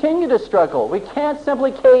must continue to struggle. We can't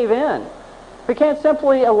simply cave in. We can't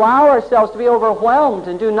simply allow ourselves to be overwhelmed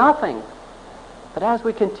and do nothing. But as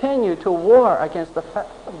we continue to war against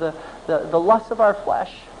the lusts of our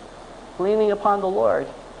flesh, leaning upon the Lord,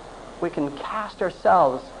 we can cast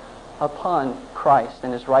ourselves upon Christ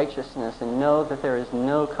and his righteousness and know that there is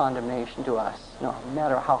no condemnation to us, no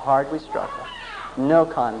matter how hard we struggle. No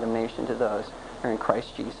condemnation to those who are in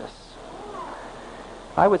Christ Jesus.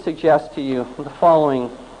 I would suggest to you the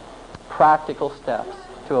following practical steps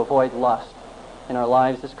to avoid lust in our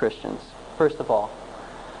lives as Christians. First of all,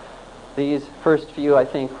 these first few I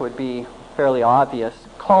think would be fairly obvious.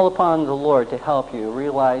 Call upon the Lord to help you,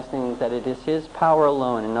 realizing that it is his power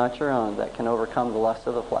alone and not your own that can overcome the lust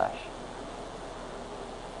of the flesh.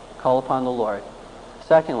 Call upon the Lord.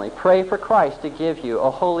 Secondly, pray for Christ to give you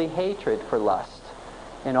a holy hatred for lust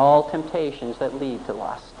and all temptations that lead to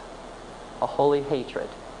lust. A holy hatred,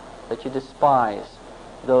 that you despise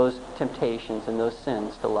those temptations and those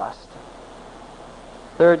sins to lust.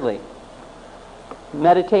 Thirdly,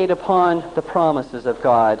 meditate upon the promises of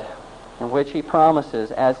God, in which he promises,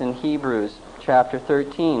 as in Hebrews chapter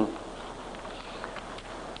 13,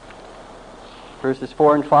 verses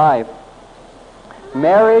 4 and 5.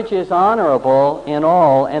 Marriage is honorable in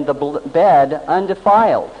all, and the bed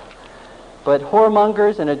undefiled. But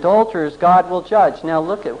whoremongers and adulterers God will judge. Now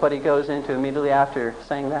look at what he goes into immediately after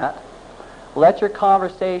saying that. Let your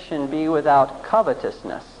conversation be without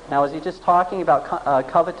covetousness. Now, is he just talking about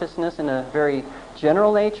covetousness in a very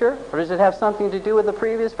general nature, or does it have something to do with the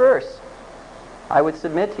previous verse? I would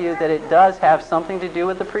submit to you that it does have something to do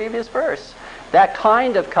with the previous verse. That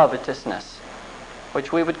kind of covetousness,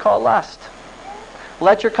 which we would call lust.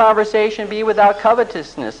 Let your conversation be without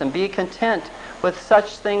covetousness, and be content with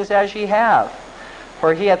such things as ye have.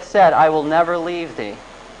 For he hath said, I will never leave thee,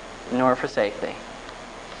 nor forsake thee.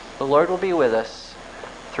 The Lord will be with us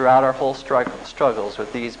throughout our whole struggles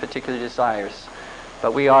with these particular desires.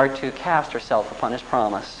 But we are to cast ourselves upon his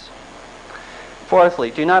promise.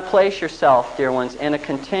 Fourthly, do not place yourself, dear ones, in a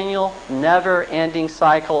continual, never-ending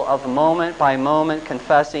cycle of moment by moment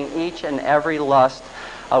confessing each and every lust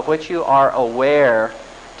of which you are aware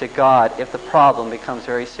to God if the problem becomes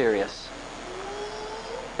very serious.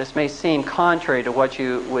 This may seem contrary to what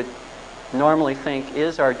you would normally think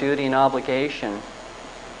is our duty and obligation.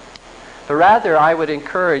 But rather, I would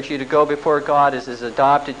encourage you to go before God as his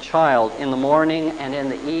adopted child in the morning and in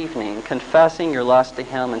the evening, confessing your lust to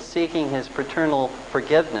him and seeking his paternal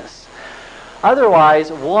forgiveness.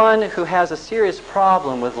 Otherwise, one who has a serious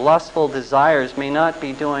problem with lustful desires may not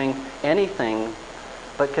be doing anything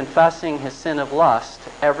but confessing his sin of lust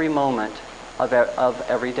every moment of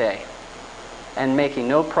every day and making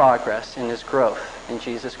no progress in his growth in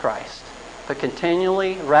Jesus Christ. But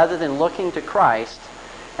continually, rather than looking to Christ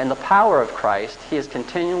and the power of Christ, he is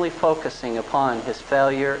continually focusing upon his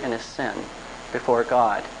failure and his sin before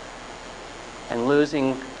God and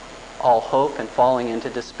losing all hope and falling into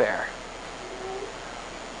despair.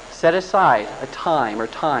 Set aside a time or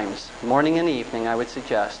times, morning and evening, I would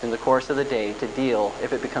suggest, in the course of the day to deal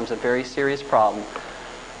if it becomes a very serious problem.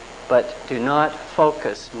 But do not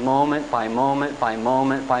focus moment by moment by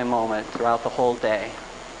moment by moment throughout the whole day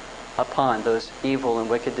upon those evil and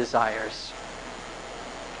wicked desires.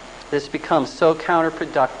 This becomes so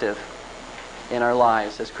counterproductive in our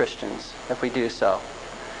lives as Christians if we do so.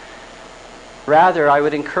 Rather, I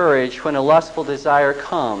would encourage, when a lustful desire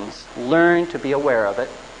comes, learn to be aware of it,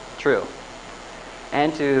 true,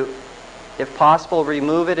 and to, if possible,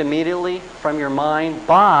 remove it immediately from your mind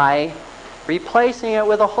by replacing it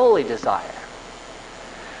with a holy desire,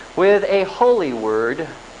 with a holy word,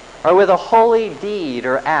 or with a holy deed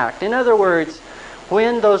or act. In other words,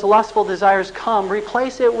 when those lustful desires come,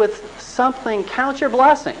 replace it with something. Count your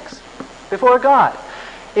blessings before God.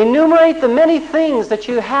 Enumerate the many things that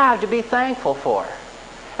you have to be thankful for.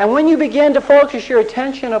 And when you begin to focus your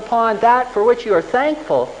attention upon that for which you are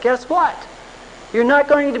thankful, guess what? You're not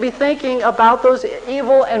going to be thinking about those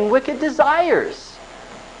evil and wicked desires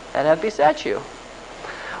that have beset you.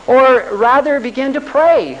 Or rather, begin to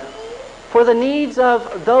pray for the needs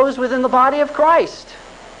of those within the body of Christ.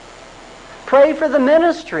 Pray for the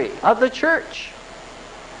ministry of the church.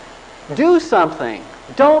 Do something.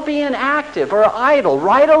 Don't be inactive or idle.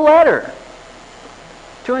 Write a letter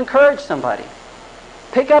to encourage somebody.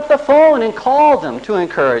 Pick up the phone and call them to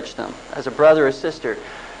encourage them as a brother or sister.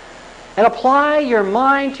 And apply your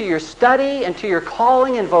mind to your study and to your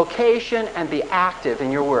calling and vocation, and be active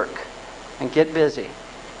in your work and get busy.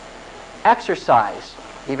 Exercise,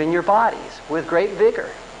 even your bodies, with great vigor.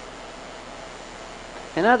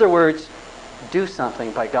 In other words, do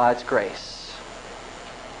something by God's grace.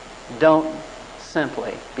 Don't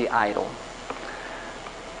simply be idle.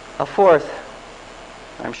 A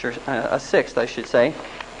sixth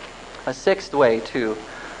way to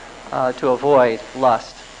avoid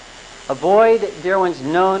lust. Avoid, dear ones,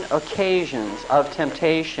 known occasions of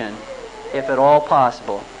temptation, if at all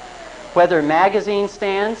possible. Whether magazine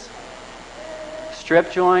stands,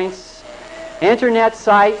 strip joints, internet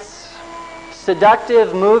sites,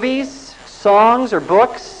 seductive movies, songs or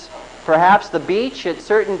books, perhaps the beach at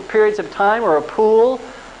certain periods of time, or a pool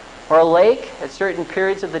or a lake at certain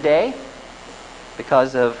periods of the day,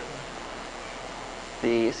 because of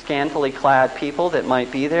the scantily clad people that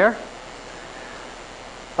might be there.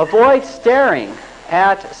 Avoid staring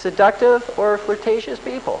at seductive or flirtatious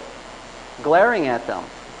people, glaring at them,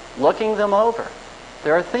 looking them over.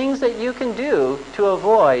 There are things that you can do to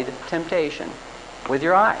avoid temptation with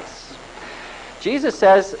your eyes. Jesus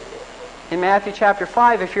says in Matthew chapter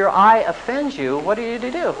 5, if your eye offends you, what are you to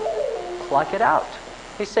do? Pluck it out.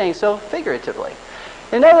 He's saying so figuratively.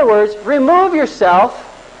 In other words, remove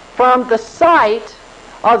yourself from the sight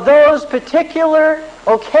of those particular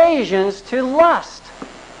occasions to lust,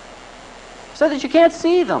 so that you can't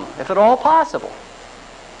see them, if at all possible.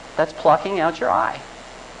 That's plucking out your eye,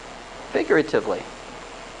 figuratively.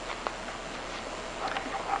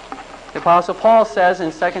 The Apostle Paul says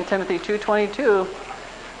in 2 Timothy 2:22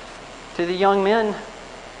 to the young men,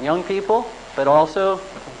 young people, but also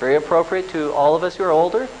very appropriate to all of us who are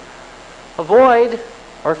older, avoid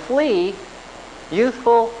or flee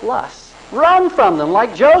youthful lusts. Run from them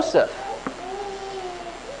like Joseph,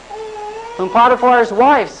 whom Potiphar's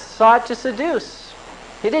wife sought to seduce.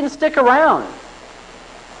 He didn't stick around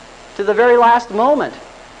to the very last moment.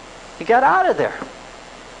 He got out of there.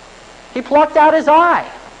 He plucked out his eye,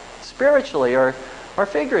 spiritually or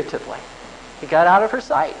figuratively. He got out of her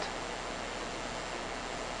sight.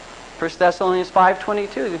 1 Thessalonians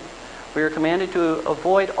 5:22, we are commanded to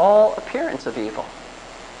avoid all appearance of evil.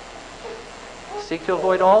 Seek to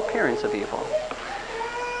avoid all appearance of evil.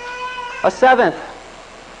 A seventh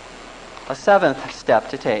step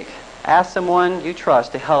to take. Ask someone you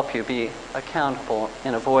trust to help you be accountable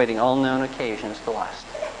in avoiding all known occasions to lust.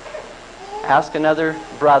 Ask another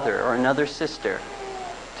brother or another sister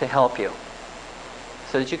to help you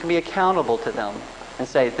so that you can be accountable to them and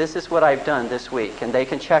say, this is what I've done this week, and they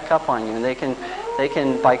can check up on you, and they can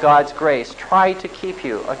by God's grace try to keep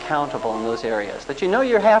you accountable in those areas, that you know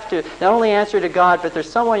you have to not only answer to God, but there's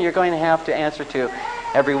someone you're going to have to answer to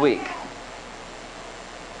every week.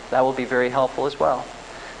 That will be very helpful as well.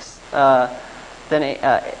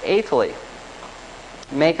 Eighthly,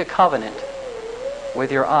 make a covenant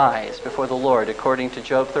with your eyes before the Lord, according to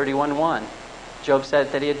Job 31:1. Job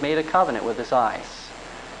said that he had made a covenant with his eyes.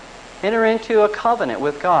 Enter into a covenant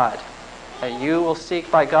with God that you will seek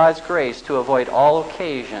by God's grace to avoid all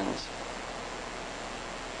occasions,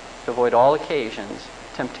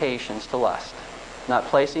 temptations to lust, not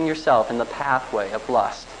placing yourself in the pathway of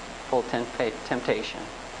lust, full temptation.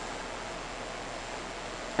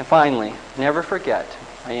 And finally, never forget,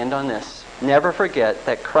 I end on this, never forget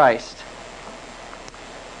that Christ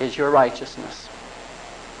is your righteousness.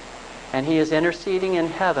 And He is interceding in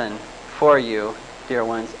heaven for you, dear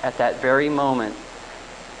ones, at that very moment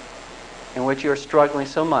in which you are struggling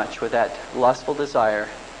so much with that lustful desire.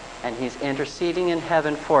 And He's interceding in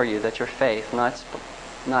heaven for you that your faith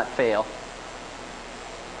not fail.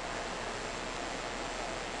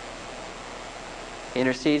 He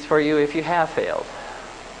intercedes for you if you have failed.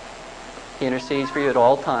 He intercedes for you at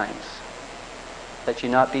all times, that you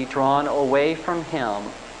not be drawn away from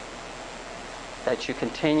Him, that you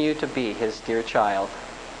continue to be His dear child.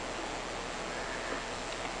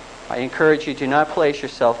 I encourage you, do not place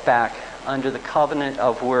yourself back under the covenant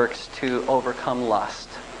of works to overcome lust.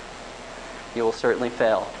 You will certainly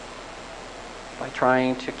fail by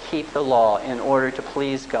trying to keep the law in order to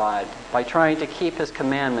please God, by trying to keep His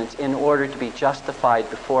commandments in order to be justified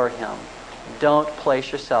before Him. Don't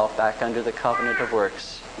place yourself back under the covenant of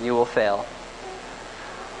works. You will fail.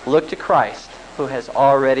 Look to Christ, who has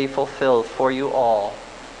already fulfilled for you all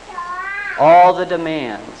the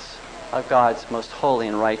demands of God's most holy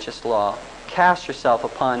and righteous law. Cast yourself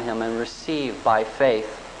upon Him and receive by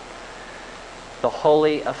faith the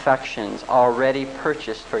holy affections already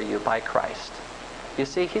purchased for you by Christ. You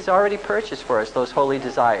see, He's already purchased for us those holy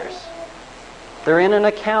desires. They're in an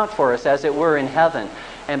account for us, as it were, in heaven.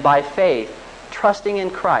 And by faith, trusting in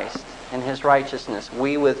Christ and His righteousness,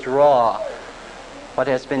 we withdraw what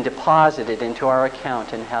has been deposited into our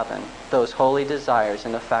account in heaven, those holy desires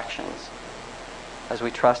and affections, as we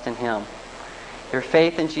trust in Him. Your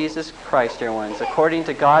faith in Jesus Christ, dear ones, according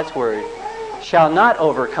to God's Word, shall not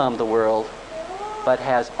overcome the world, but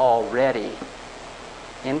has already,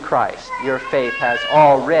 in Christ, your faith has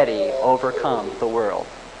already overcome the world,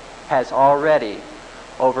 has already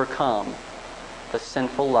overcome the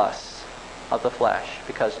sinful lusts of the flesh,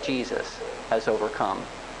 because Jesus has overcome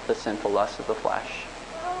the sinful lusts of the flesh.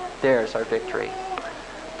 There's our victory.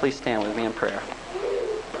 Please stand with me in prayer.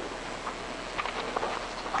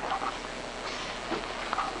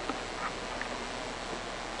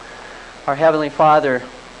 Our Heavenly Father,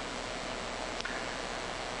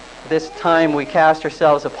 this time we cast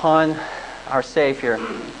ourselves upon our Savior,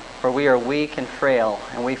 for we are weak and frail,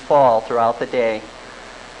 and we fall throughout the day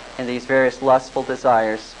in these various lustful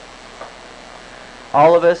desires.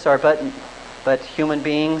 All of us are but human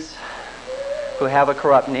beings who have a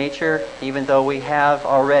corrupt nature, even though we have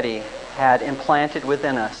already had implanted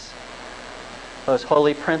within us those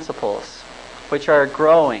holy principles which are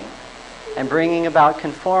growing and bringing about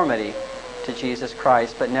conformity to Jesus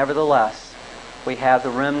Christ. But nevertheless, we have the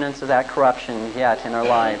remnants of that corruption yet in our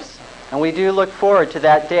lives. And we do look forward to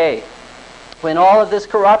that day when all of this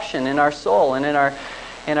corruption in our soul and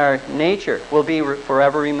in our nature will be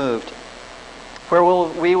forever removed, where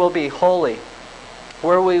we will be holy,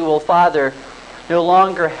 where we will, Father, no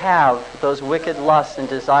longer have those wicked lusts and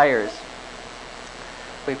desires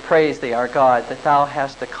We praise Thee, our God, that Thou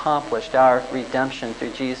hast accomplished our redemption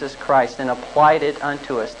through Jesus Christ and applied it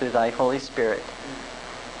unto us through Thy Holy Spirit.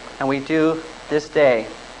 And we do this day,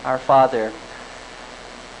 our Father,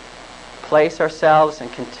 place ourselves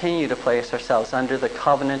and continue to place ourselves under the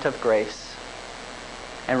covenant of grace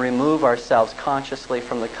and remove ourselves consciously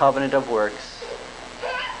from the covenant of works.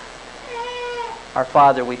 Our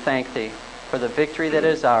Father, we thank Thee for the victory that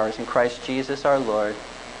is ours in Christ Jesus our Lord,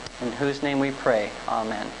 in whose name we pray.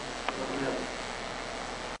 Amen.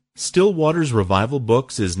 Still Waters Revival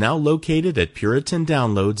Books is now located at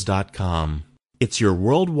PuritanDownloads.com. It's your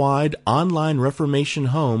worldwide online Reformation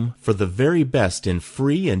home for the very best in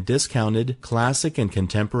free and discounted classic and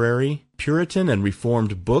contemporary, Puritan and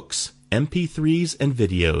Reformed books, MP3s, and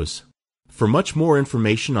videos. For much more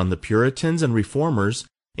information on the Puritans and Reformers,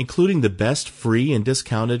 including the best free and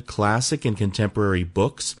discounted classic and contemporary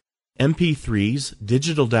books, MP3s,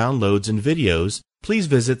 digital downloads, and videos, please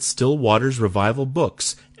visit Still Waters Revival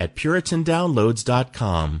Books at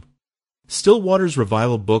PuritanDownloads.com. Still Waters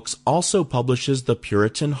Revival Books also publishes the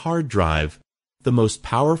Puritan Hard Drive, the most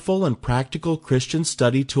powerful and practical Christian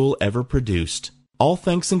study tool ever produced. All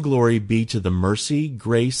thanks and glory be to the mercy,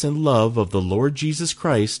 grace, and love of the Lord Jesus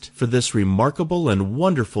Christ for this remarkable and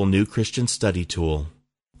wonderful new Christian study tool.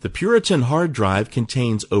 The Puritan Hard Drive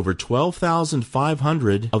contains over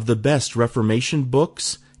 12,500 of the best Reformation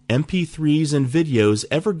books, MP3s, and videos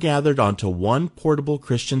ever gathered onto one portable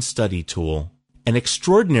Christian study tool. An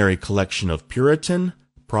extraordinary collection of Puritan,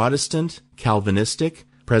 Protestant, Calvinistic,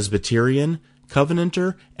 Presbyterian,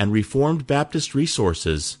 Covenanter, and Reformed Baptist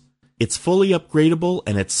resources. It's fully upgradable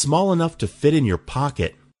and it's small enough to fit in your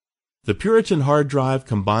pocket. The Puritan Hard Drive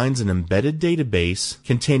combines an embedded database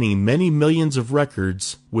containing many millions of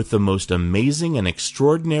records with the most amazing and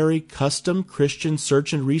extraordinary custom Christian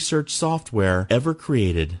search and research software ever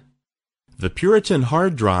created. The Puritan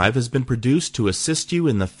Hard Drive has been produced to assist you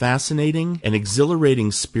in the fascinating and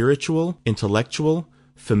exhilarating spiritual, intellectual,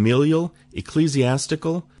 familial,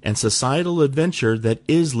 ecclesiastical, and societal adventure that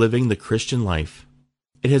is living the Christian life.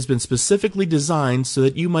 It has been specifically designed so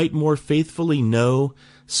that you might more faithfully know,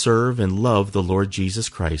 serve, and love the Lord Jesus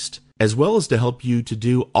Christ, as well as to help you to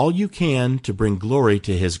do all you can to bring glory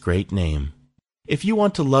to His great name. If you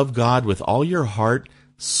want to love God with all your heart,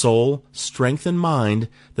 soul, strength, and mind,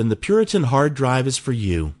 then the Puritan Hard Drive is for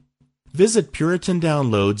you. Visit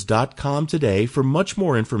PuritanDownloads.com today for much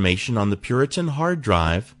more information on the Puritan Hard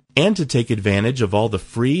Drive and to take advantage of all the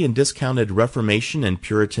free and discounted Reformation and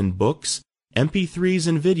Puritan books, MP3s,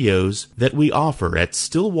 and videos that we offer at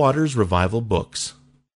Still Waters Revival Books.